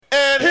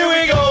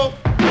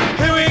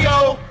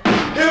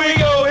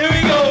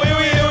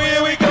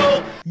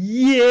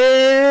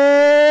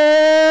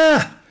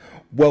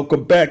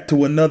welcome back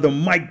to another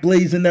Mike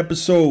Blazin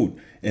episode.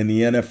 In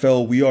the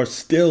NFL, we are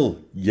still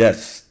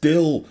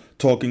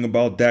talking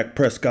about Dak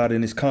Prescott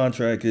and his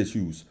contract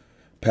issues.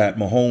 Pat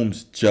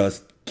Mahomes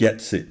just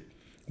gets it.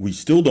 We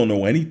still don't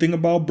know anything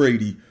about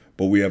Brady,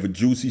 but we have a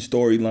juicy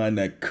storyline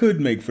that could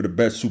make for the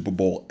best Super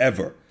Bowl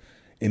ever.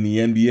 In the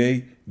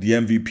NBA, the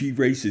MVP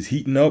race is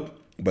heating up,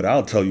 but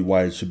I'll tell you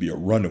why it should be a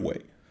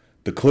runaway.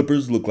 The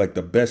Clippers look like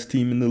the best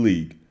team in the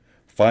league.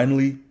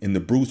 Finally, in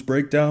the Bruce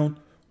breakdown,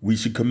 we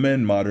should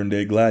commend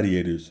modern-day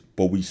gladiators,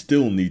 but we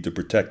still need to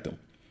protect them.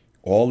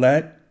 All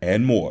that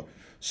and more.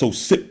 So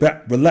sit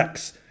back,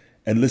 relax,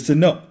 and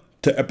listen up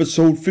to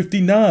episode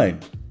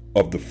 59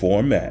 of The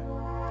Format.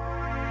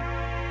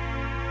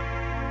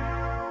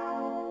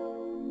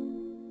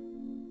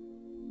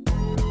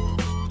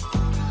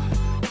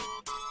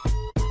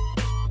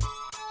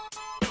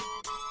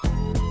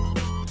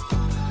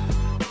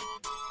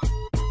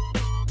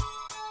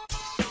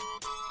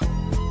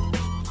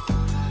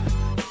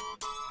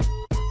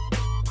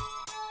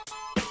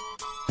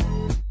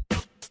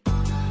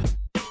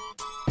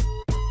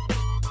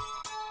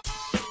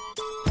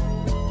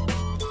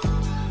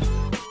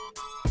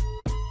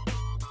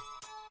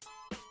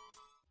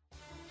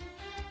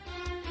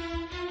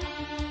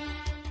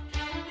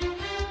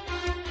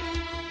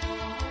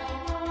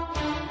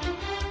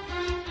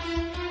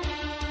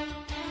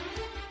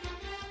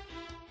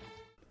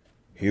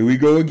 Here we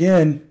go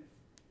again.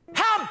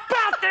 How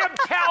about them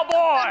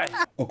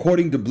Cowboys?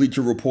 According to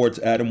Bleacher Report's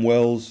Adam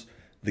Wells,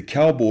 the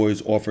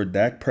Cowboys offered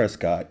Dak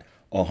Prescott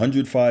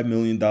 $105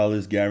 million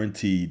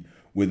guaranteed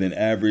with an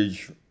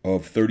average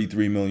of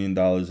 $33 million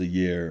a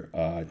year,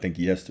 I think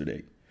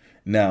yesterday.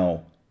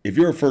 Now, if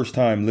you're a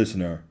first-time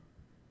listener,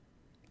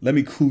 let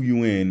me clue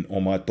you in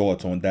on my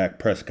thoughts on Dak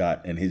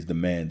Prescott and his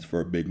demands for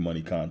a big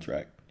money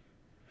contract.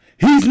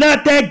 He's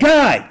not that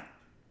guy!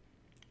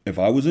 If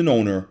I was an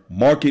owner,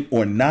 market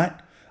or not,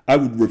 I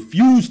would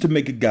refuse to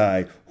make a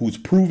guy who's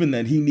proven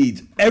that he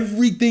needs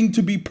everything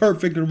to be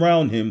perfect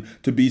around him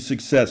to be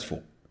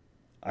successful.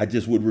 I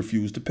just would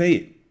refuse to pay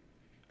it.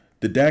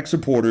 The Dak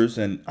supporters,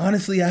 and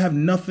honestly, I have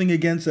nothing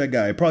against that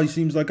guy. It probably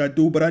seems like I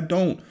do, but I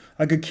don't.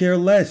 I could care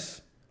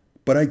less.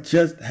 But I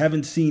just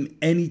haven't seen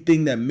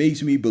anything that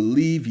makes me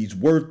believe he's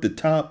worth the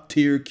top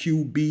tier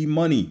QB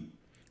money.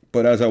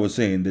 But as I was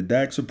saying, the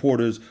Dak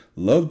supporters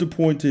love to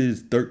point to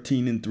his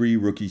 13-3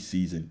 rookie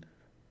season.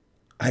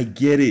 I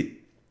get it.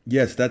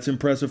 Yes, that's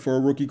impressive for a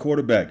rookie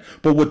quarterback.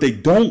 But what they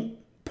don't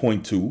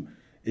point to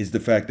is the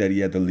fact that he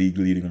had the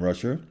league-leading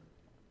rusher.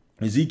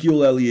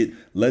 Ezekiel Elliott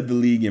led the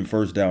league in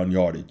first down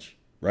yardage,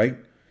 right?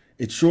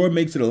 It sure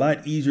makes it a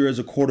lot easier as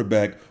a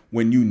quarterback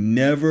when you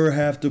never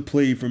have to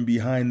play from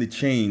behind the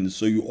chains,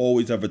 so you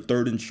always have a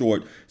third and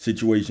short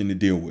situation to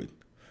deal with.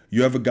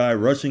 You have a guy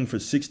rushing for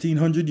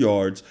 1,600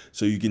 yards,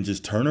 so you can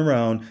just turn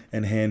around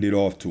and hand it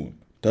off to him.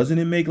 Doesn't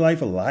it make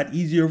life a lot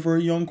easier for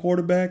a young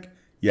quarterback?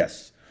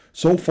 Yes.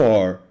 So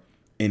far,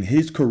 in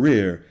his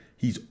career,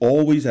 he's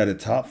always had a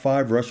top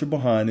 5 rusher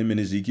behind him in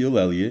Ezekiel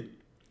Elliott.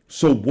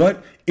 So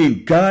what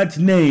in God's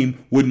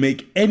name would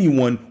make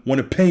anyone want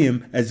to pay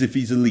him as if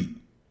he's elite?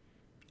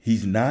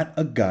 He's not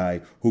a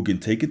guy who can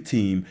take a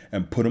team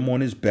and put him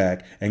on his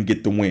back and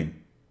get the win.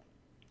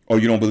 Oh,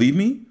 you don't believe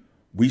me?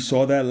 We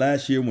saw that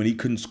last year when he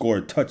couldn't score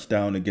a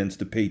touchdown against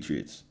the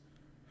Patriots.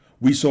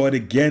 We saw it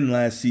again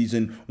last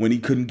season when he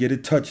couldn't get a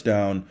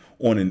touchdown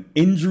on an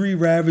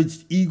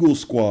injury-ravaged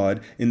Eagles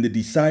squad in the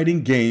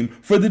deciding game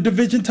for the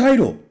division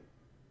title.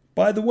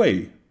 By the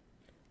way,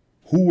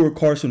 who were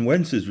Carson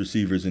Wentz's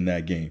receivers in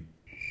that game?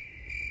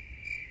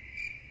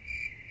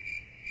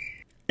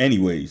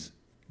 Anyways,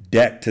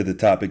 back to the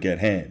topic at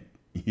hand.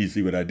 You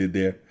see what I did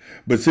there?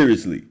 But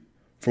seriously,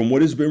 from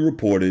what has been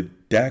reported,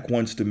 Dak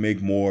wants to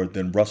make more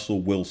than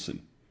Russell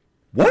Wilson.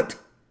 What?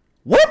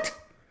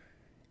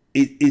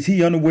 Is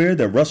he unaware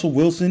that Russell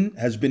Wilson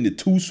has been to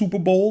 2 Super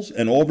Bowls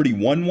and already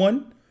won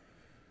one?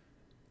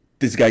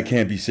 This guy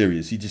can't be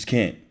serious. He just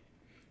can't.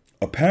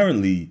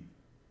 Apparently,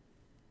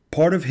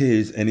 part of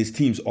his and his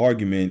team's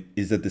argument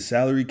is that the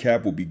salary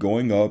cap will be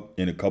going up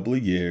in a couple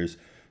of years,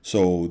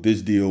 so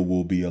this deal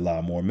will be a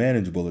lot more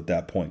manageable at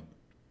that point.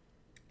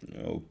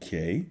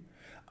 Okay.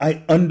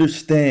 I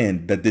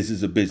understand that this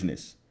is a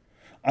business.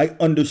 I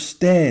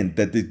understand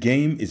that the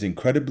game is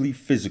incredibly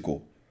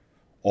physical,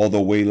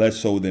 although way less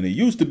so than it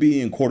used to be,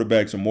 and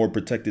quarterbacks are more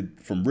protected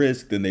from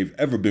risk than they've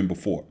ever been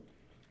before.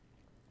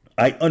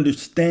 I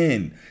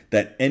understand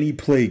that any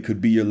play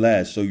could be your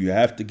last, so you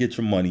have to get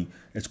your money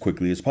as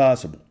quickly as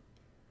possible.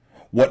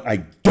 What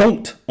I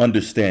don't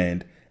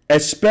understand,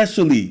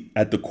 especially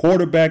at the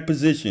quarterback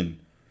position,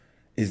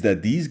 is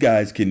that these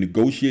guys can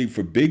negotiate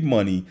for big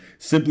money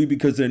simply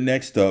because they're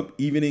next up,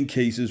 even in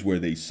cases where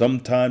they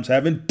sometimes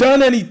haven't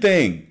done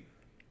anything.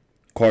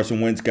 Carson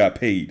Wentz got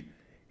paid.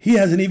 He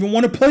hasn't even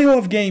won a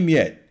playoff game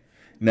yet.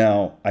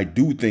 Now, I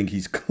do think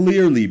he's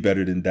clearly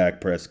better than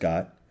Dak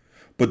Prescott,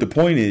 but the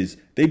point is,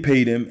 they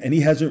paid him and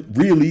he hasn't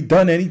really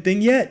done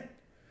anything yet.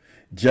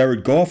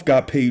 Jared Goff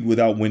got paid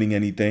without winning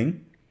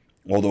anything,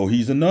 although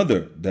he's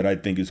another that I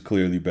think is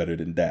clearly better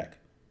than Dak.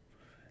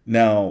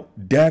 Now,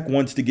 Dak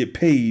wants to get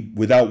paid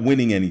without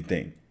winning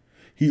anything.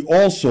 He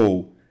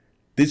also,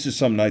 this is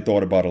something I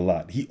thought about a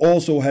lot, he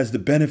also has the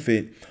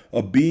benefit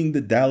of being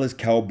the Dallas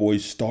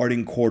Cowboys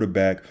starting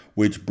quarterback,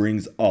 which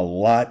brings a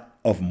lot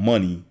of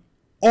money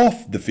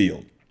off the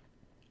field.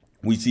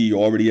 We see he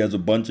already has a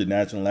bunch of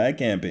national ad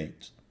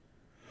campaigns.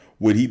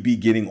 Would he be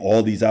getting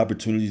all these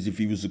opportunities if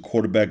he was the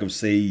quarterback of,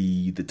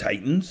 say, the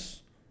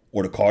Titans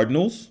or the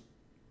Cardinals?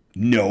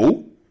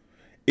 No.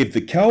 If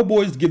the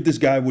Cowboys give this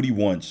guy what he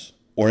wants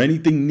or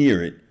anything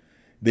near it,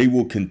 they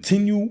will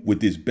continue with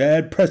this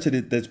bad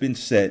precedent that's been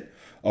set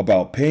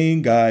about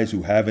paying guys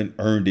who haven't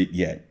earned it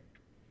yet.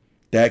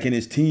 Dak and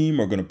his team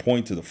are going to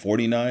point to the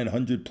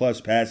 4,900 plus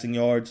passing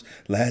yards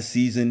last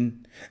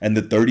season and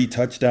the 30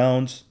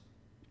 touchdowns.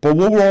 But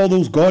what were all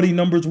those gaudy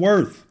numbers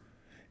worth?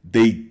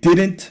 They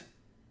didn't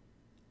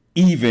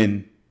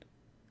even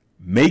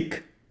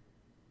make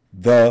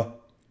the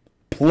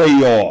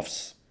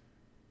playoffs.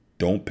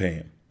 Don't pay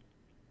him.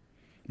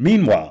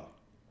 Meanwhile,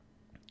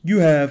 you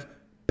have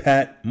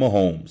Pat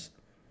Mahomes,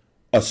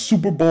 a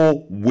Super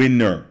Bowl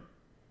winner,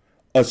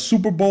 a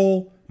Super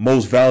Bowl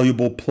most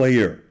valuable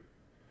player,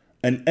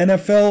 an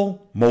NFL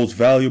most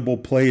valuable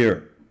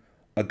player,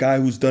 a guy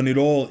who's done it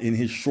all in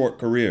his short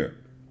career,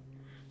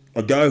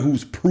 a guy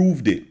who's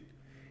proved it.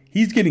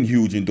 He's getting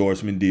huge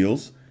endorsement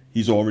deals.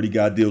 He's already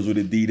got deals with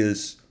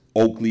Adidas,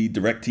 Oakley,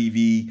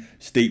 DirecTV,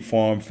 State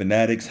Farm,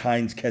 Fanatics,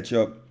 Heinz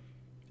Ketchup,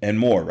 and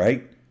more,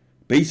 right?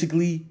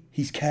 Basically,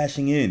 he's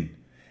cashing in,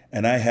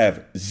 and I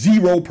have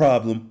zero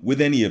problem with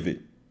any of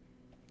it.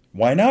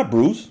 Why not,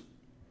 Bruce?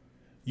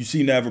 You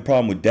seem to have a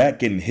problem with Dak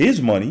getting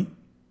his money.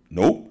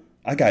 Nope,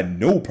 I got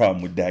no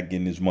problem with Dak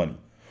getting his money.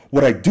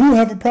 What I do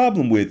have a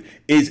problem with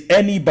is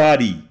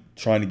anybody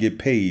trying to get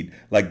paid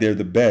like they're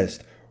the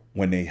best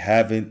when they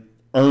haven't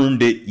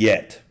earned it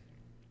yet.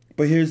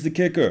 But here's the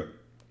kicker.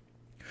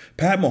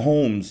 Pat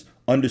Mahomes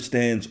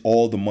understands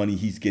all the money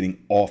he's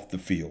getting off the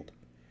field.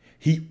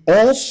 He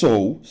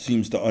also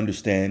seems to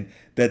understand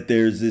that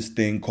there's this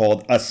thing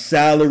called a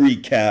salary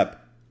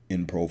cap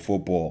in pro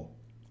football.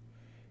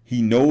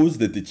 He knows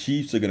that the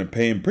Chiefs are going to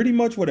pay him pretty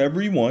much whatever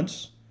he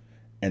wants,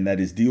 and that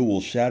his deal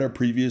will shatter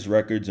previous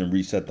records and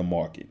reset the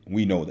market.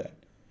 We know that.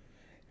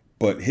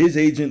 But his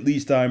agent, Lee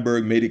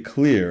Steinberg, made it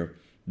clear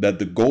that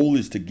the goal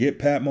is to get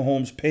Pat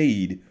Mahomes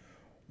paid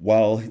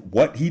while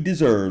what he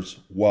deserves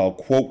while,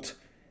 quote,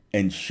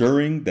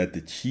 ensuring that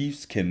the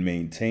Chiefs can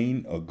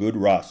maintain a good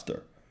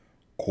roster.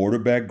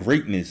 Quarterback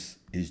greatness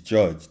is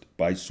judged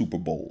by Super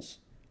Bowls,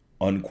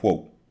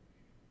 unquote.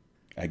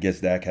 I guess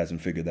Dak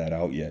hasn't figured that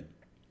out yet.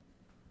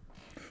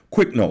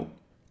 Quick note,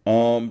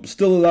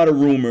 still a lot of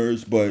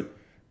rumors, but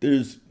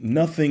there's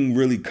nothing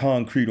really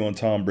concrete on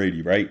Tom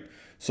Brady, right?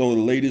 So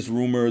the latest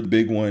rumor, the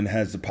big one,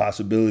 has the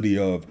possibility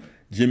of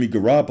Jimmy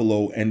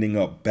Garoppolo ending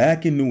up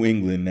back in New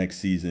England next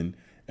season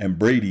and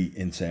Brady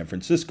in San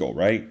Francisco,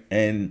 right?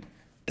 And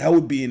that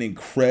would be an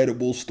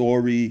incredible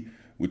story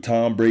with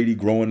Tom Brady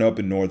growing up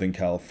in Northern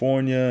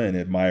California and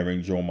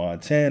admiring Joe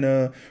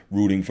Montana,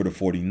 rooting for the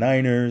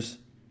 49ers.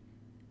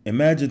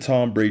 Imagine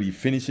Tom Brady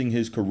finishing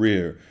his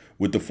career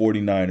with the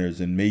 49ers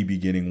and maybe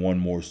getting one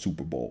more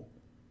Super Bowl.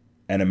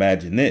 And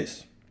imagine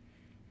this,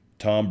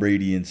 Tom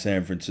Brady in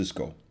San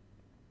Francisco,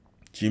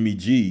 Jimmy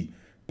G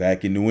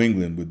back in New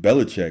England with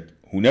Belichick,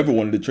 who never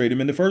wanted to trade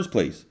him in the first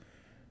place,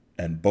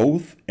 and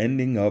both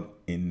ending up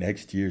in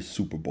next year's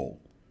Super Bowl.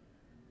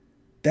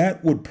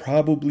 That would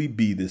probably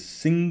be the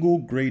single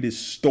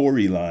greatest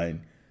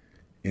storyline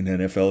in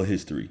NFL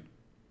history.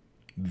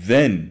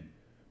 Then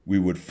we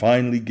would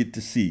finally get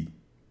to see,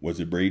 was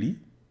it Brady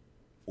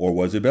or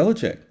was it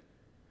Belichick?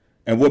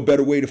 And what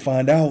better way to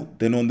find out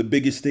than on the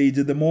biggest stage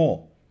of them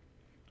all?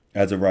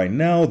 As of right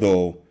now,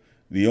 though,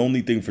 the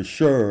only thing for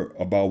sure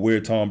about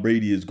where Tom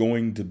Brady is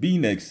going to be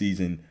next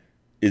season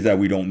is that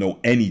we don't know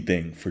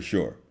anything for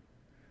sure.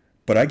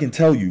 But I can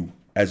tell you,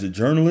 as a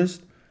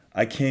journalist,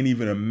 I can't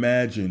even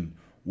imagine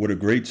what a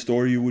great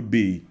story it would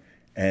be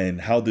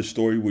and how the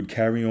story would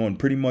carry on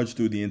pretty much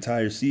through the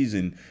entire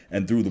season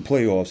and through the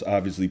playoffs,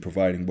 obviously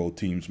providing both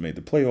teams made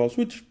the playoffs,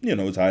 which,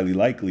 is highly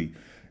likely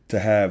to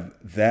have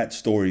that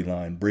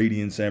storyline, Brady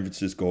in San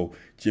Francisco,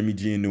 Jimmy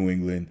G in New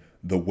England,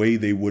 the way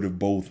they would have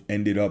both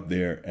ended up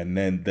there, and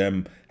then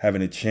them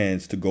having a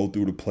chance to go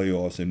through the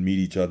playoffs and meet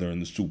each other in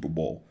the Super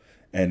Bowl.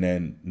 And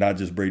then not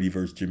just Brady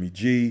versus Jimmy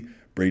G,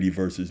 Brady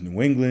versus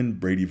New England,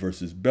 Brady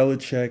versus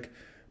Belichick,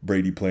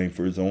 Brady playing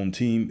for his own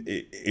team.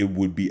 It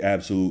would be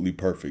absolutely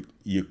perfect.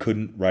 You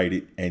couldn't write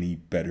it any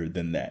better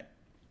than that.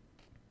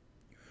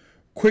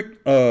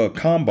 Quick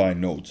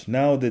combine notes.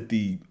 Now that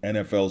the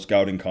NFL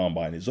scouting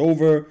combine is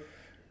over,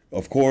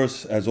 of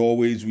course, as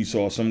always, we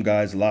saw some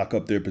guys lock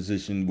up their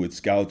position with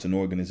scouts and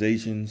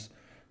organizations.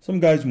 Some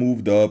guys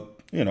moved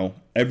up.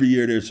 Every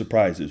year there's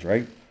surprises,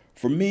 right?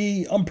 For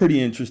me, I'm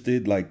pretty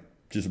interested, like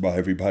just about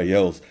everybody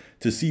else,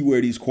 to see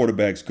where these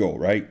quarterbacks go,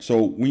 right?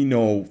 So we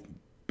know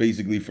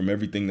basically from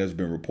everything that's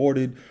been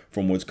reported,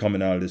 from what's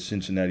coming out of the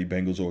Cincinnati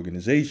Bengals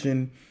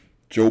organization,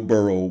 Joe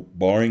Burrow,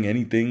 barring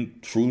anything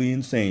truly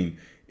insane,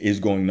 is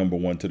going number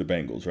one to the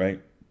Bengals, right?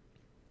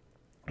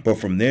 But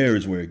from there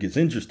is where it gets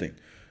interesting.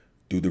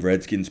 Do the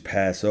Redskins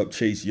pass up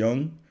Chase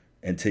Young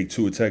and take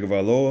Tua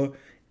Tagovailoa,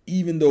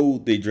 even though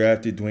they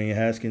drafted Dwayne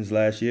Haskins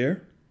last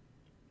year?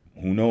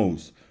 Who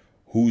knows?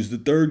 Who's the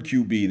third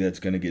QB that's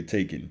going to get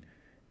taken?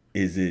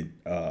 Is it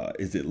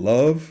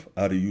Love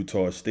out of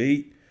Utah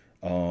State?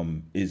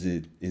 Is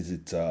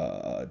it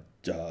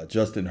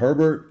Justin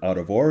Herbert out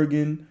of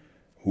Oregon?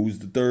 Who's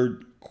the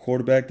third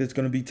quarterback that's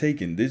going to be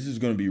taken? This is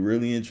going to be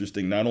really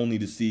interesting, not only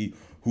to see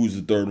who's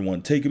the third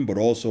one taken, but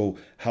also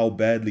how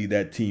badly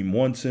that team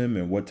wants him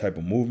and what type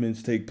of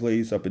movements take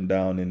place up and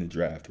down in the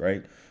draft,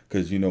 right?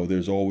 Because,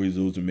 there's always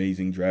those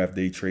amazing draft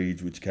day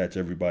trades which catch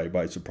everybody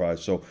by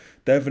surprise. So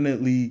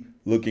definitely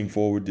looking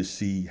forward to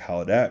see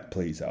how that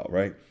plays out,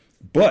 right?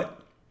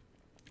 But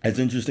as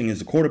interesting as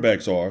the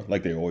quarterbacks are,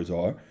 like they always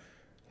are,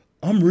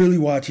 I'm really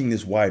watching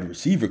this wide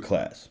receiver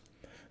class.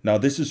 Now,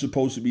 this is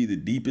supposed to be the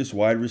deepest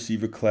wide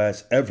receiver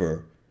class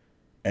ever.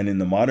 And in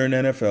the modern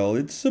NFL,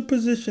 it's a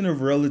position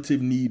of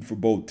relative need for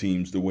both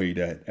teams the way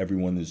that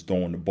everyone is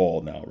throwing the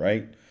ball now,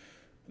 right?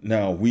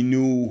 Now, we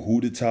knew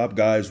who the top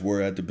guys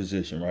were at the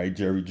position, right?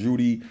 Jerry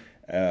Jeudy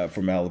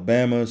from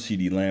Alabama,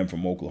 CeeDee Lamb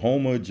from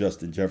Oklahoma,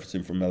 Justin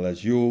Jefferson from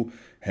LSU,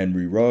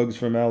 Henry Ruggs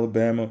from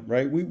Alabama,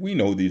 right? We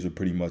know these are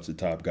pretty much the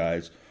top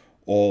guys,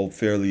 all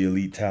fairly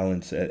elite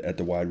talents at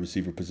the wide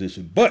receiver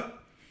position. But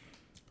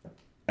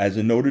as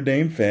a Notre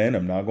Dame fan,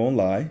 I'm not going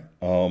to lie,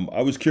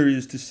 I was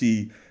curious to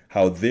see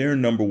how their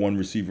number one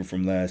receiver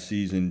from last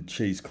season,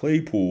 Chase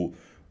Claypool,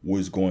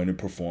 was going to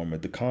perform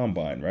at the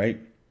Combine, right?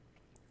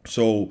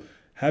 So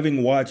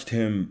having watched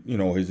him,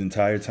 his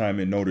entire time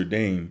at Notre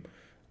Dame,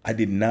 I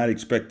did not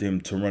expect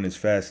him to run as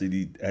fast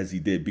as he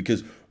did,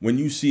 because when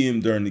you see him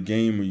during the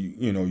game, or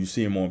you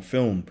see him on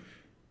film,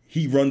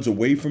 he runs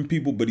away from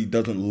people, but he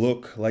doesn't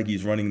look like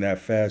he's running that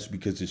fast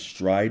because his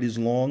stride is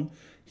long.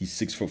 He's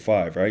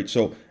 6'5", right?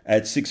 So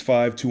at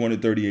 6'5",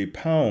 238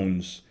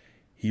 pounds,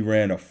 he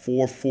ran a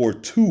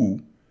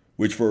 4.42,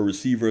 which for a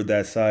receiver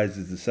that size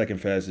is the second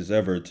fastest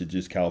ever to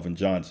just Calvin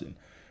Johnson.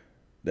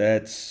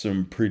 That's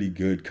some pretty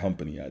good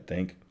company, I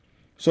think.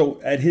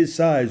 So at his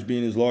size,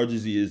 being as large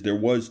as he is, there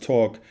was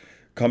talk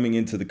coming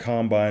into the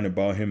Combine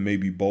about him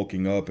maybe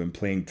bulking up and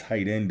playing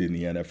tight end in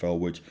the NFL,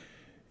 which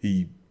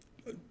he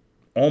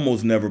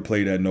almost never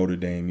played at Notre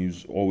Dame. He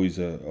was always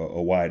a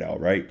wideout,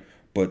 right?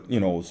 But,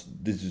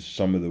 this is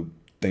some of the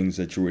things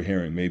that you were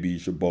hearing. Maybe he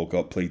should bulk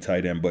up, play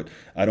tight end, but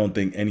I don't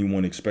think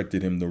anyone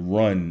expected him to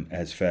run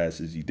as fast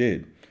as he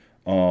did.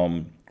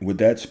 With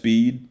that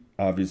speed,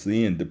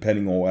 obviously, and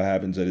depending on what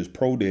happens at his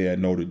pro day at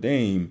Notre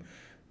Dame,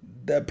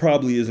 that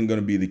probably isn't going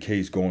to be the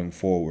case going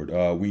forward.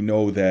 We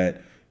know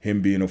that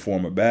him being a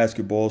former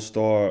basketball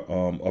star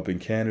up in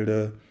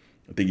Canada,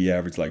 I think he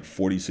averaged like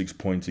 46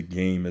 points a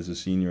game as a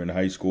senior in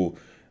high school.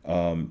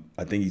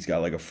 I think he's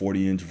got like a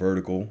 40-inch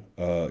vertical.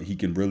 He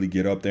can really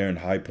get up there and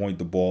high point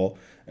the ball.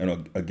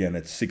 And again,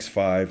 at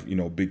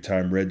 6'5", big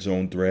time red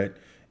zone threat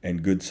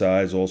and good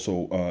size.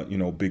 Also,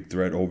 big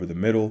threat over the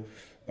middle.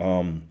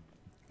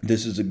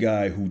 This is a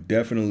guy who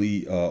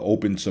definitely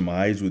opened some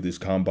eyes with his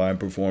combine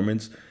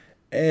performance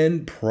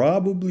and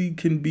probably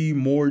can be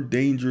more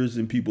dangerous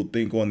than people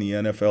think on the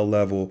NFL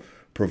level,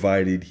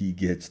 provided he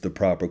gets the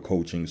proper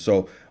coaching.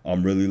 So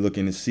I'm really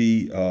looking to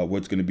see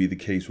what's going to be the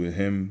case with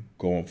him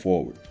going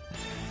forward.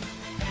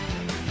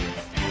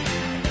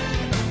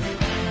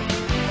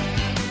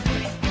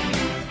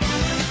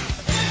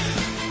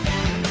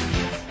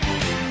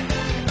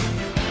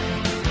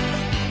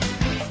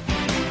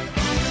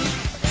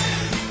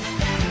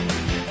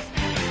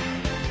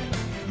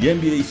 The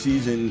NBA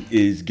season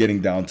is getting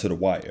down to the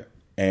wire,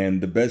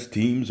 and the best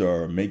teams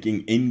are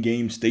making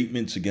in-game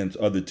statements against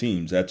other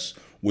teams. That's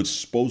what's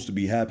supposed to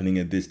be happening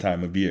at this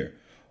time of year.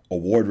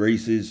 Award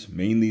races,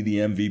 mainly the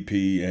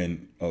MVP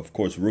and, of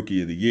course,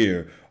 Rookie of the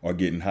Year, are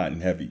getting hot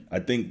and heavy. I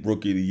think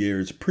Rookie of the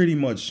Year is pretty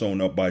much sewn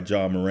up by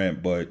Ja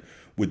Morant, but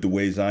with the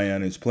way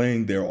Zion is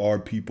playing, there are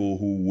people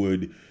who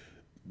would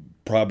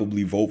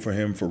probably vote for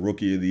him for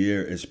Rookie of the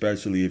Year,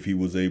 especially if he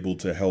was able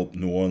to help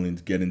New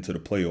Orleans get into the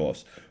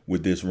playoffs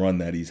with this run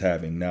that he's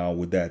having. Now,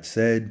 with that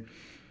said,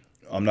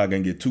 I'm not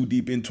going to get too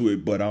deep into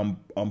it, but I'm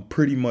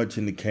pretty much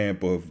in the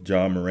camp of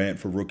Ja Morant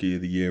for Rookie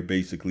of the Year,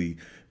 basically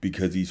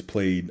because he's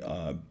played,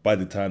 by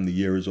the time the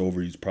year is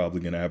over, he's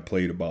probably going to have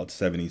played about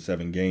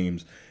 77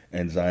 games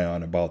and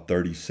Zion about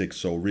 36.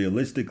 So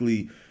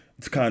realistically,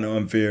 it's kind of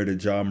unfair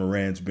that Ja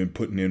Morant's been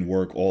putting in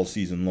work all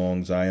season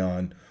long.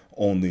 Zion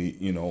only,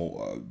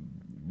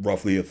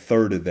 roughly a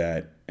third of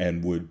that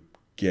and would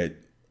get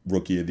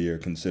Rookie of the Year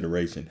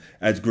consideration,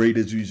 as great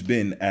as he's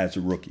been as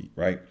a rookie,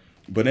 right?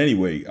 But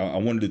anyway, I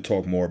wanted to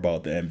talk more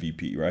about the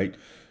MVP, right?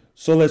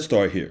 So let's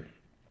start here.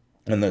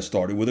 And let's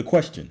start it with a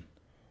question.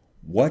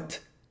 What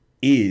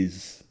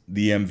is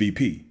the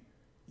MVP?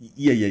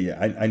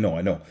 Yeah. I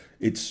know.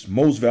 It's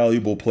most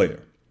valuable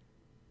player.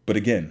 But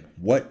again,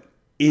 what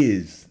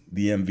is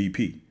the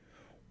MVP?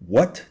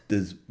 What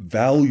does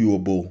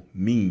valuable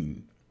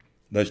mean?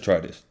 Let's try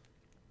this.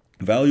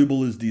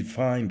 Valuable is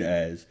defined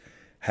as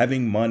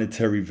having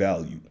monetary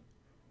value.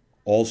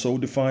 Also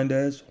defined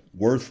as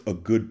worth a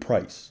good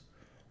price.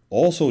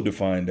 also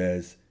defined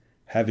as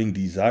having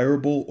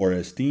desirable or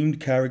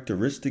esteemed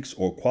characteristics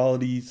or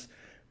qualities,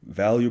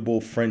 valuable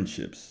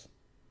friendships.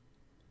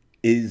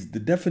 Is the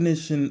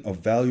definition of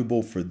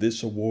valuable for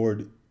this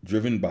award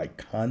driven by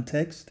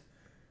context?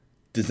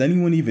 Does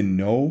anyone even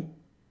know?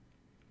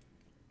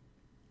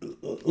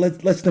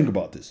 Let's think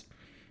about this.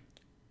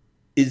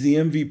 Is the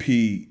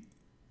MVP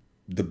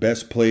the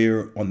best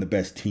player on the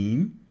best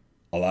team?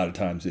 A lot of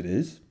times it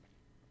is.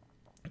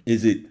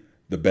 Is it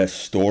the best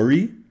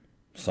story?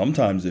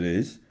 Sometimes it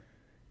is.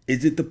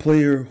 Is it the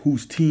player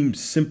whose team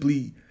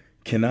simply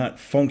cannot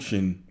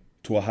function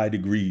to a high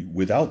degree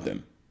without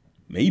them?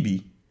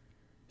 Maybe.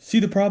 See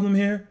the problem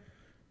here?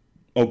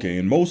 Okay,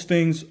 in most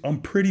things,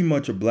 I'm pretty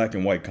much a black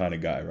and white kind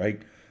of guy,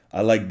 right?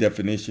 I like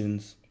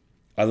definitions.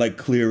 I like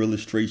clear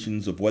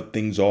illustrations of what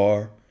things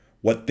are,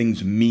 what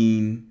things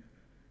mean.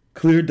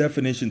 Clear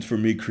definitions for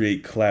me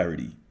create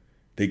clarity.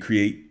 They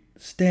create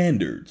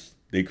standards.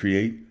 They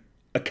create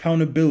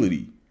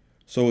accountability.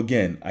 So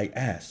again, I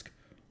ask,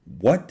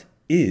 what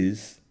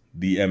is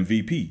the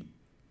MVP?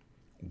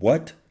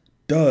 What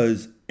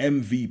does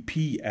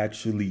MVP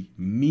actually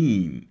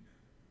mean?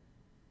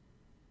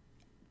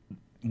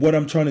 What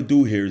I'm trying to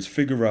do here is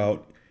figure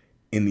out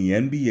in the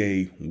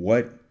NBA,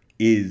 what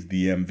is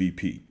the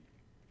MVP?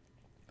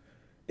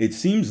 It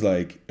seems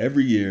like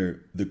every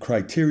year the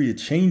criteria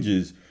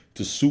changes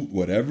to suit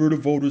whatever the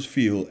voters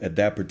feel at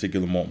that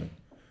particular moment,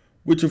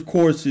 which of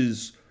course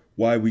is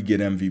why we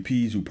get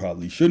MVPs who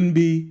probably shouldn't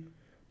be.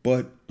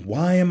 But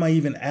why am I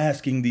even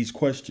asking these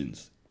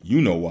questions?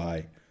 You know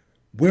why.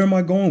 Where am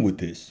I going with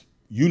this?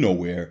 You know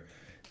where.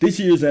 This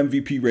year's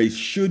MVP race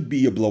should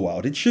be a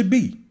blowout. It should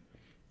be.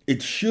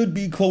 It should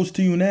be close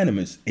to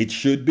unanimous. It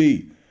should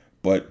be.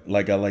 But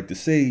like I like to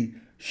say,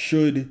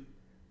 should,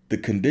 the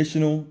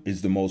conditional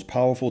is the most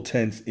powerful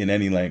tense in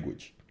any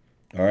language.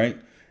 All right?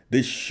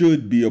 This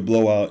should be a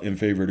blowout in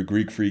favor of the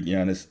Greek freak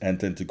Giannis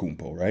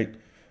Antetokounmpo, right?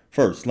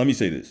 First, let me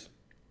say this.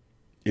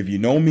 If you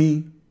know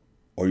me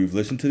or you've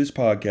listened to this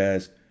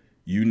podcast,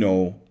 you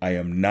know I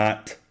am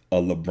not a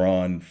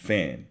LeBron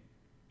fan.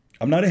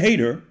 I'm not a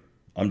hater.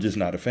 I'm just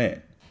not a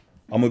fan.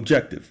 I'm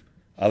objective.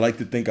 I like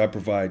to think I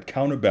provide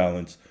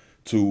counterbalance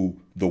to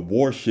the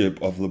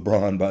worship of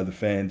LeBron by the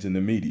fans and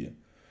the media.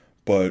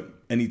 But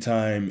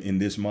anytime in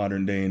this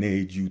modern day and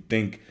age you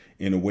think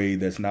in a way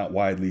that's not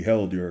widely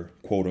held, you're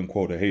quote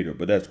unquote a hater.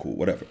 But that's cool,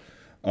 whatever.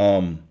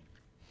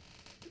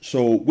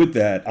 So with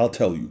that, I'll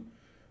tell you,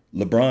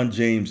 LeBron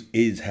James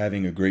is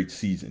having a great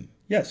season.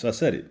 Yes, I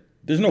said it.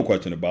 There's no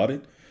question about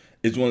it.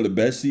 It's one of the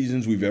best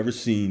seasons we've ever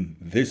seen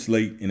this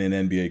late in an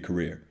NBA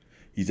career.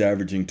 He's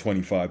averaging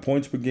 25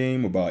 points per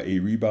game, about 8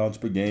 rebounds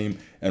per game,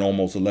 and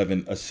almost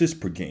 11 assists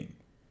per game.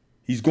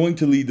 He's going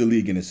to lead the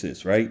league in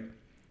assists, right?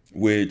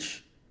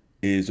 Which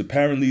is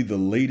apparently the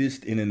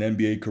latest in an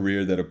NBA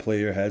career that a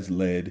player has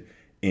led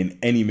in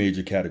any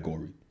major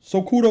category.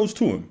 So kudos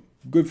to him.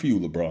 Good for you,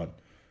 LeBron.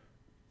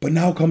 But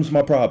now comes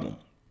my problem.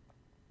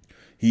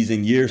 He's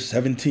in year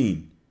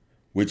 17,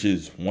 which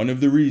is one of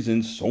the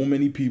reasons so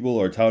many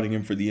people are touting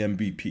him for the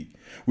MVP.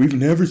 We've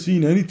never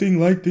seen anything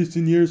like this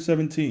in year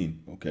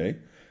 17. Okay.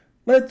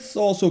 Let's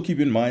also keep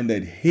in mind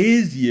that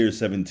his year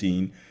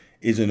 17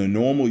 isn't a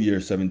normal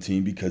year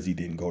 17 because he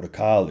didn't go to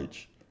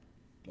college.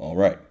 All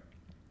right.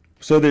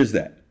 So there's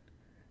that.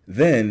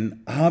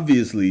 Then,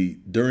 obviously,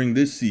 during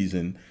this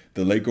season,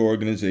 the Laker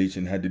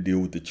organization had to deal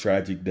with the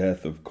tragic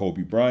death of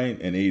Kobe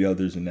Bryant and 8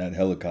 others in that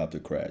helicopter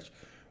crash.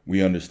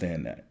 We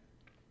understand that.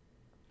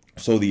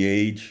 So the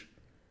age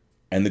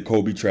and the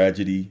Kobe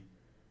tragedy,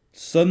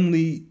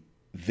 suddenly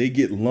they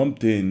get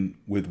lumped in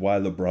with why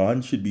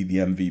LeBron should be the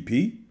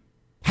MVP.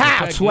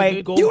 How,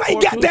 Sway? You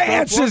ain't got the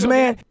answers,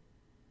 man.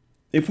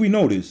 If we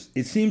notice,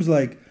 it seems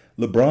like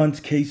LeBron's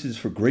cases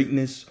for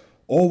greatness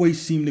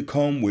always seem to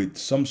come with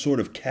some sort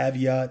of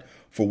caveat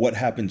for what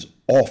happens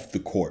off the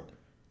court.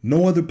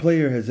 No other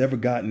player has ever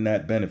gotten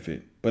that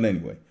benefit. But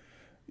anyway,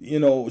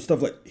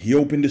 stuff like he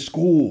opened a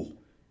school.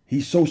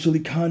 He's socially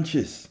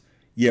conscious.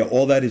 Yeah,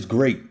 all that is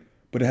great,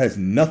 but it has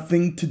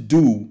nothing to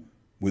do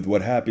with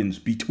what happens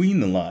between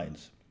the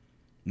lines.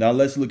 Now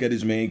let's look at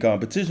his main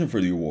competition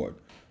for the award.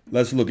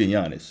 Let's look at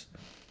Giannis.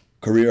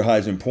 Career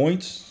highs in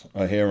points,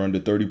 a hair under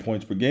 30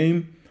 points per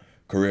game.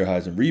 Career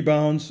highs in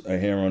rebounds, a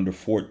hair under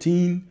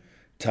 14.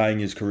 Tying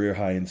his career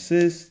high in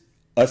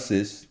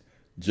assists,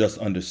 just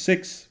under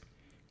 6.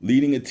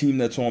 Leading a team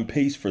that's on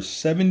pace for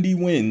 70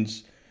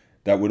 wins.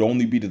 That would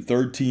only be the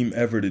third team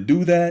ever to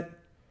do that.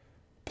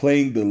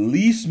 Playing the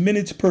least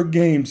minutes per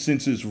game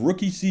since his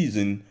rookie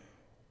season,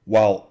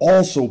 while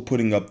also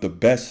putting up the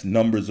best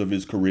numbers of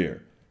his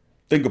career.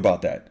 Think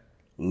about that.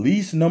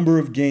 Least number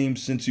of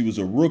games since he was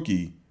a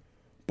rookie,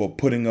 but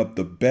putting up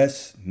the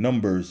best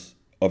numbers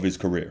of his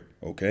career,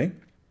 okay?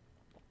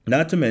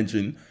 Not to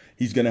mention,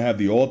 he's going to have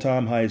the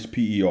all-time highest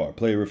PER,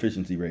 player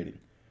efficiency rating,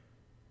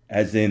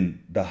 as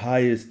in the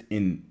highest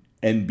in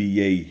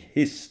NBA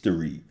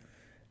history,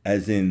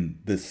 as in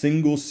the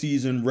single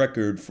season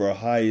record for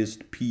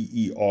highest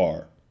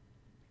PER.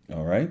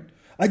 All right?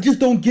 I just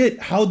don't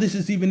get how this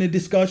is even a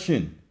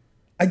discussion.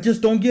 I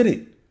just don't get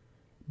it.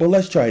 But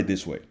let's try it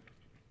this way.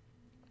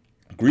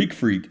 Greek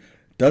Freak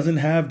doesn't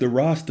have the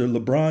roster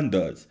LeBron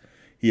does.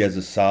 He has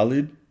a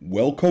solid,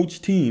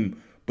 well-coached team,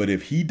 but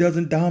if he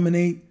doesn't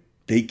dominate,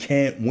 they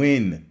can't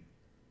win.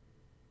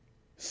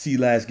 See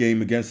last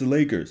game against the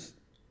Lakers.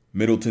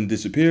 Middleton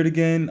disappeared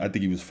again. I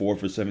think he was 4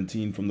 for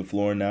 17 from the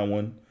floor in that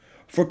one.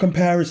 For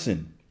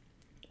comparison,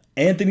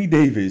 Anthony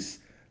Davis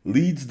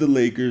leads the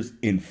Lakers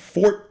in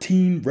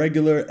 14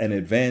 regular and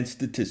advanced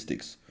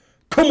statistics.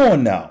 Come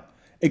on now.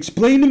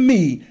 Explain to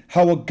me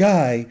how a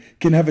guy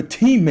can have a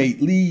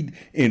teammate lead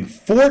in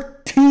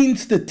 14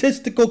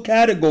 statistical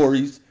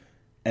categories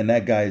and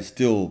that guy is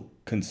still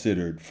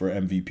considered for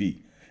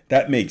MVP.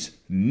 That makes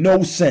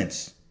no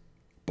sense.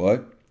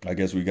 But I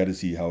guess we got to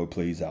see how it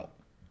plays out.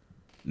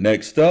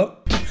 Next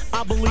up,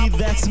 I believe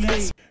that's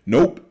me.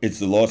 Nope, it's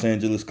the Los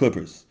Angeles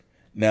Clippers.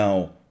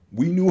 Now,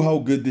 we knew how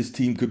good this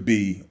team could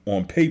be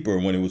on paper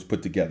when it was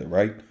put together,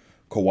 right?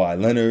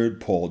 Kawhi Leonard,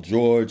 Paul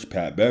George,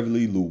 Pat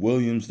Beverly, Lou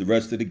Williams, the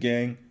rest of the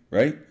gang,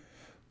 right?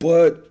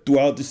 But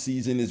throughout the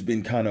season, it's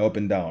been kind of up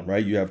and down,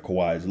 right? You have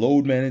Kawhi's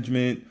load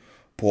management,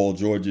 Paul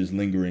George's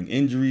lingering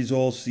injuries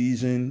all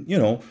season. You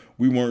know,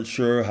 we weren't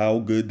sure how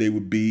good they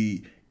would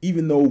be,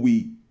 even though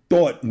we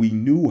thought we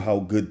knew how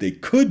good they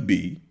could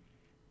be.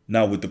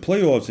 Now with the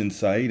playoffs in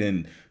sight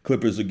and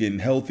Clippers are getting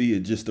healthy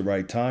at just the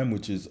right time,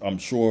 which is, I'm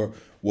sure,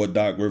 what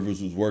Doc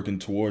Rivers was working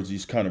towards.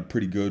 He's kind of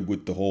pretty good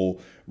with the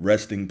whole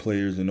resting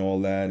players and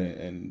all that,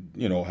 and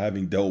you know,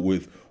 having dealt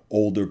with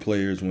older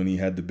players when he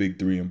had the big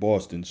three in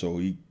Boston, so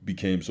he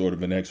became sort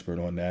of an expert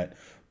on that.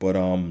 But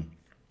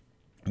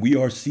we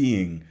are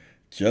seeing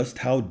just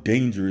how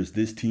dangerous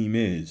this team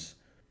is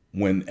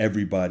when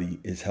everybody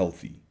is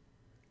healthy.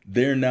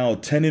 They're now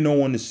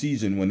 10-0 on the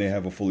season when they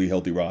have a fully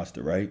healthy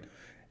roster, right?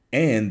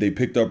 And they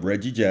picked up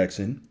Reggie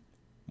Jackson,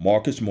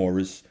 Marcus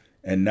Morris,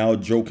 and now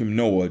Joakim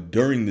Noah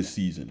during the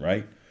season,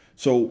 right?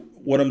 So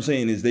what I'm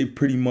saying is they've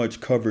pretty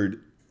much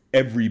covered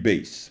every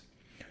base.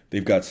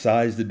 They've got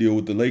size to deal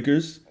with the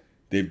Lakers.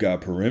 They've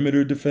got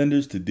perimeter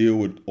defenders to deal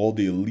with all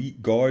the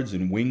elite guards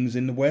and wings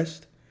in the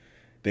West.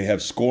 They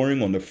have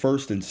scoring on the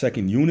first and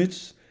second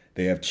units.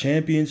 They have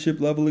championship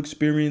level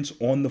experience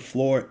on the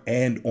floor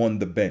and on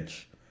the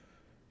bench.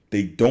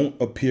 They don't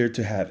appear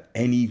to have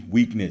any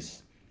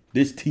weakness.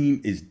 This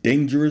team is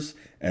dangerous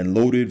and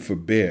loaded for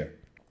bear.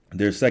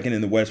 They're second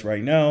in the West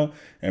right now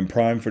and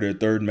primed for their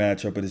third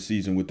matchup of the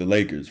season with the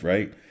Lakers,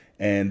 right?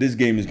 And this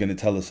game is going to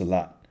tell us a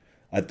lot.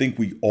 I think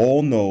we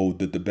all know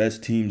that the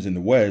best teams in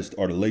the West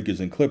are the Lakers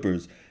and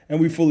Clippers, and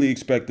we fully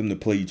expect them to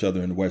play each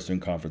other in the Western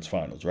Conference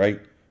Finals, right?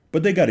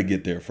 But they got to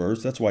get there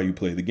first. That's why you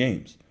play the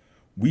games.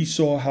 We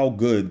saw how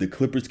good the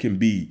Clippers can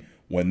be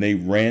when they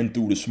ran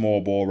through the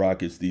small ball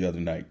Rockets the other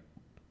night.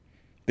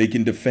 They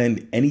can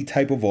defend any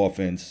type of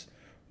offense,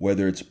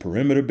 whether it's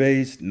perimeter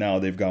based. Now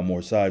they've got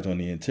more size on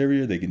the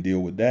interior. They can deal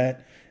with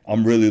that.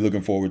 I'm really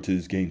looking forward to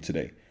this game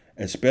today.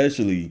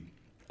 Especially,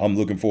 I'm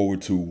looking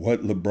forward to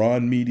what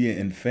LeBron media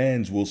and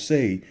fans will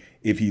say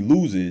if he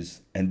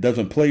loses and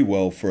doesn't play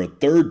well for a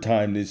third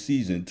time this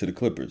season to the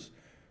Clippers.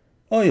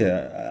 Oh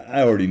yeah,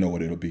 I already know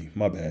what it'll be.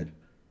 My bad.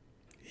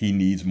 He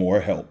needs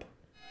more help.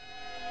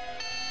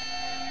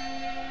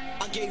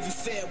 I gave you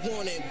fair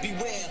warning,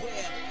 beware.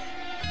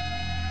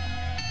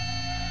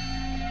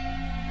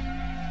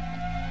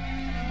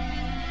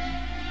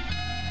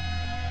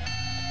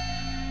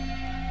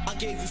 I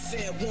gave you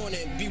fair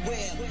warning,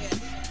 beware.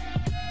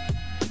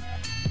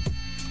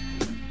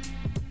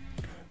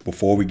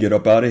 Before we get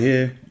up out of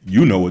here,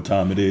 you know what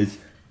time it is.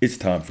 It's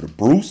time for the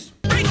Bruce.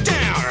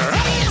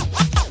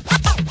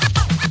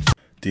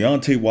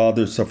 Deontay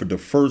Wilder suffered the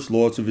first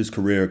loss of his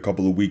career a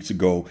couple of weeks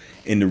ago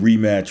in the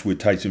rematch with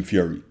Tyson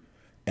Fury.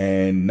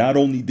 And not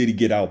only did he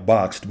get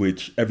outboxed,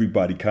 which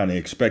everybody kind of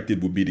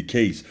expected would be the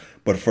case,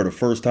 but for the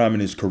first time in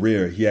his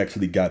career, he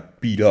actually got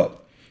beat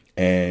up.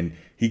 And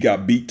he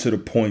got beat to the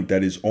point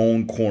that his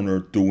own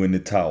corner threw in the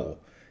towel.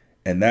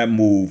 And that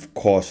move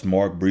cost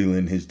Mark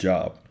Breland his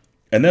job.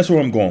 And that's where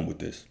I'm going with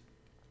this.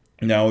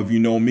 Now, if you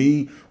know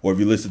me or if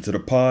you listen to the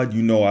pod,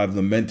 you know I've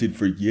lamented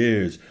for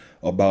years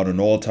about an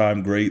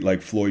all-time great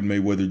like Floyd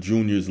Mayweather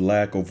Jr.'s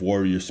lack of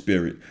warrior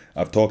spirit.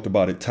 I've talked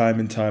about it time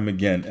and time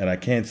again, and I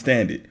can't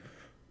stand it.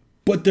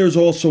 But there's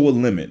also a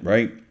limit,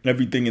 right?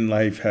 Everything in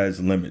life has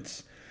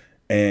limits.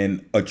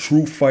 And a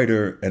true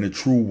fighter and a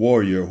true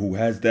warrior who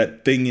has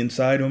that thing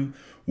inside him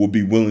will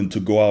be willing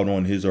to go out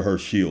on his or her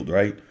shield,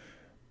 right?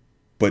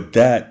 But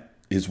that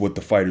is what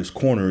the fighter's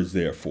corner is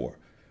there for.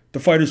 The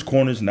fighter's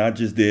corner is not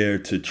just there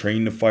to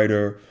train the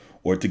fighter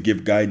or to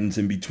give guidance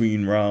in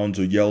between rounds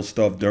or yell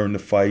stuff during the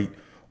fight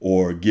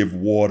or give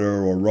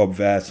water or rub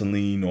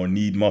Vaseline or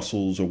knead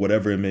muscles or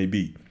whatever it may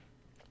be.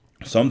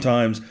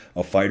 Sometimes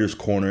a fighter's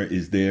corner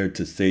is there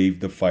to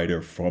save the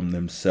fighter from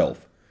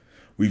themselves.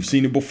 We've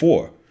seen it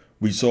before.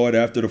 We saw it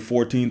after the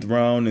 14th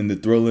round in the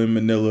Thriller in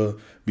Manila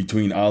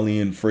between Ali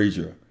and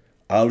Frazier.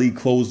 Ali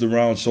closed the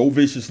round so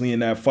viciously in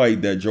that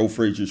fight that Joe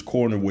Frazier's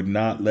corner would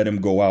not let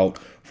him go out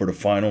for the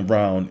final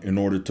round in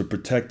order to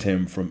protect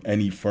him from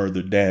any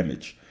further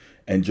damage.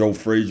 And Joe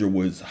Frazier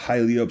was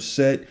highly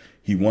upset.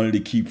 He wanted to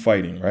keep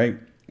fighting, right?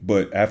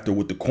 But after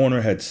what the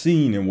corner had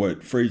seen and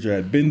what Frazier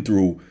had been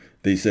through,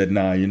 they said,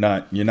 nah, you're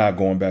not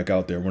going back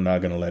out there. We're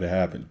not going to let it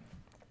happen.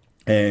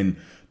 And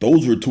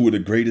those were two of the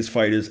greatest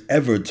fighters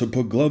ever to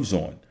put gloves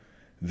on.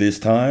 This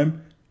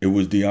time, it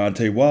was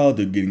Deontay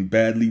Wilder getting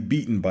badly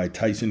beaten by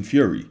Tyson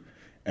Fury.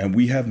 And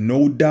we have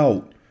no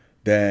doubt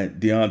that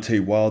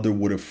Deontay Wilder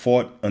would have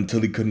fought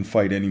until he couldn't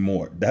fight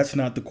anymore. That's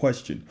not the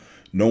question.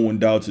 No one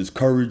doubts his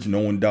courage. No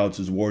one doubts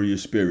his warrior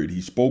spirit.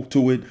 He spoke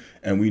to it,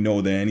 and we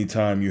know that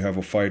anytime you have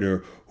a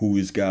fighter who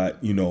has got,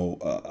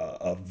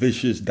 a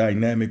vicious,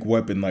 dynamic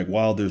weapon like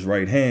Wilder's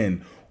right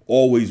hand,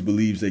 always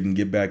believes they can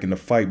get back in the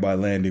fight by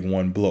landing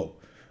one blow.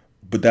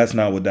 But that's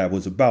not what that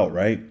was about,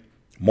 right?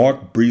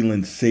 Mark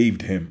Breland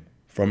saved him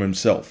from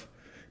himself.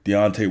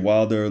 Deontay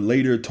Wilder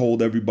later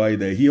told everybody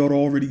that he had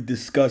already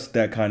discussed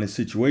that kind of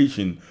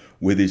situation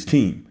with his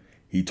team.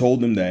 He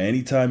told them that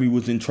anytime he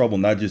was in trouble,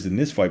 not just in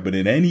this fight, but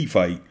in any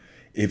fight,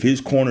 if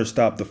his corner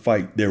stopped the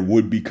fight, there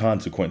would be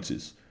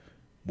consequences.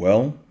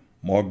 Well,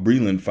 Mark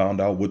Breland found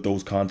out what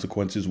those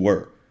consequences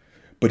were.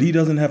 But he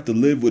doesn't have to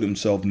live with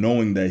himself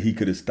knowing that he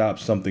could have stopped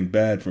something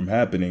bad from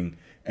happening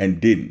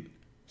and didn't.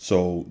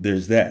 So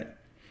there's that.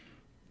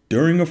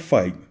 During a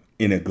fight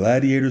in a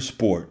gladiator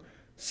sport,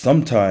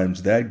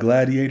 sometimes that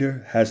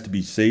gladiator has to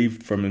be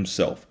saved from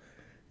himself.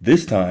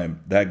 This time,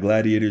 that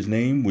gladiator's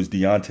name was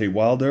Deontay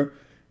Wilder,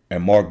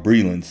 and Mark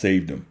Breland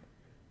saved him.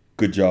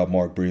 Good job,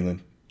 Mark Breland.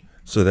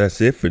 So that's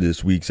it for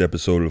this week's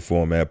episode of the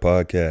Format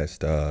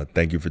Podcast.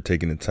 Thank you for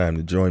taking the time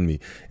to join me.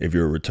 If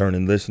you're a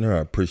returning listener, I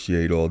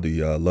appreciate all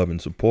the love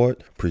and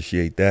support.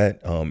 Appreciate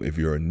that. If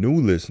you're a new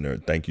listener,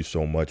 thank you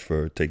so much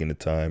for taking the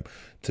time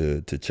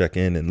to check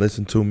in and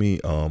listen to me.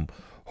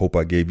 Hope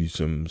I gave you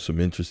some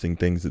interesting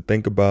things to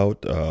think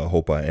about.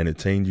 Hope I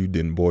entertained you,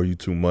 didn't bore you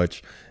too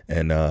much,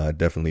 and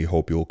definitely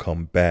hope you'll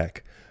come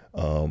back.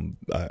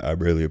 I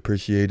really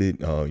appreciate it.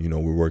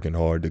 We're working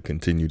hard to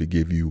continue to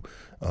give you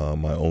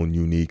my own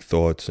unique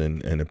thoughts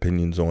and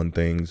opinions on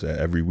things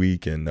every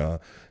week, and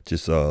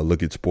just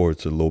look at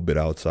sports a little bit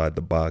outside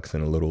the box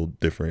and a little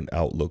different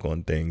outlook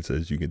on things.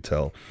 As you can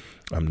tell,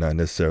 I'm not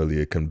necessarily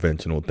a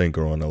conventional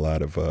thinker on a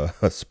lot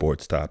of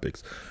sports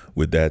topics.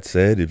 With that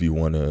said, if you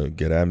want to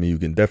get at me, you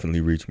can definitely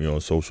reach me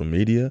on social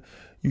media.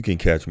 You can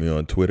catch me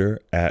on Twitter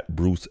at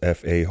Bruce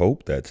F.A.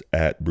 Hope. That's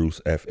at Bruce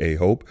F.A.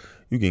 Hope.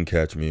 You can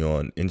catch me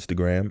on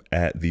Instagram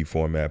at The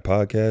Format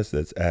Podcast.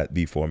 That's at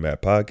The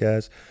Format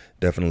Podcast.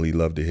 Definitely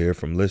love to hear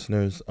from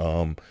listeners.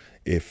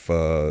 If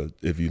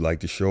you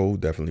like the show,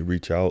 definitely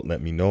reach out.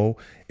 Let me know.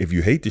 If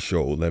you hate the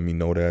show, let me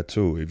know that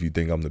too. If you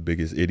think I'm the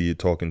biggest idiot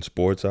talking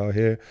sports out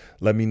here,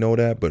 let me know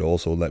that. But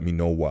also let me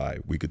know why.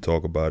 We could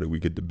talk about it.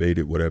 We could debate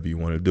it. Whatever you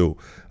want to do.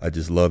 I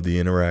just love the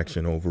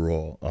interaction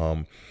overall.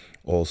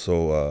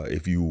 Also,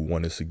 if you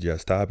want to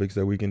suggest topics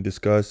that we can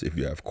discuss, if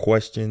you have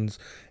questions,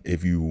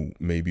 if you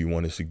maybe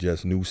want to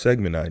suggest new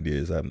segment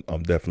ideas,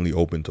 I'm definitely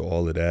open to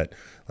all of that.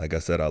 Like I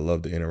said, I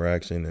love the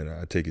interaction, and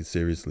I take it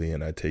seriously,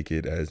 and I take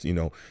it as,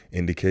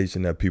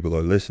 indication that people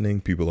are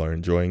listening, people are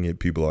enjoying it,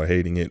 people are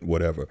hating it,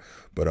 whatever.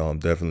 But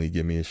definitely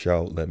give me a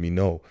shout. Let me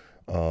know.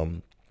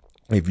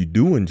 If you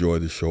do enjoy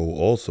the show,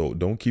 also,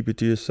 don't keep it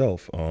to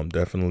yourself.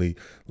 Definitely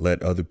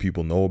let other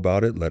people know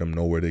about it. Let them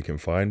know where they can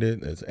find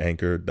it. It's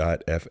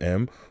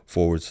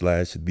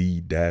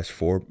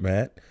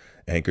anchor.fm/the-format.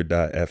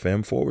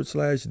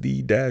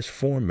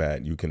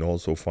 Anchor.fm/the-format. You can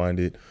also find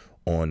it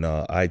on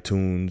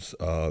iTunes,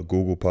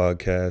 Google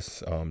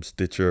Podcasts,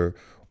 Stitcher,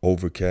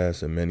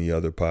 Overcast, and many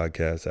other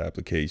podcast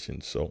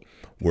applications. So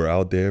we're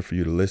out there for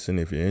you to listen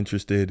if you're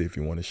interested. If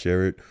you want to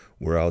share it,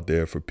 we're out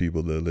there for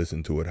people to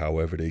listen to it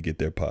however they get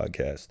their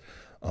podcast.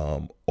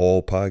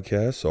 All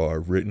podcasts are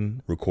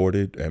written,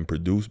 recorded, and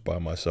produced by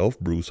myself,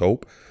 Bruce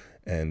Hope.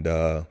 And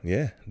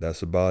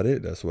that's about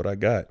it. That's what I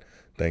got.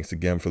 Thanks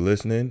again for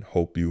listening.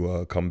 Hope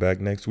you come back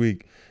next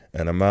week.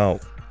 And I'm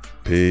out.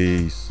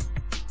 Peace.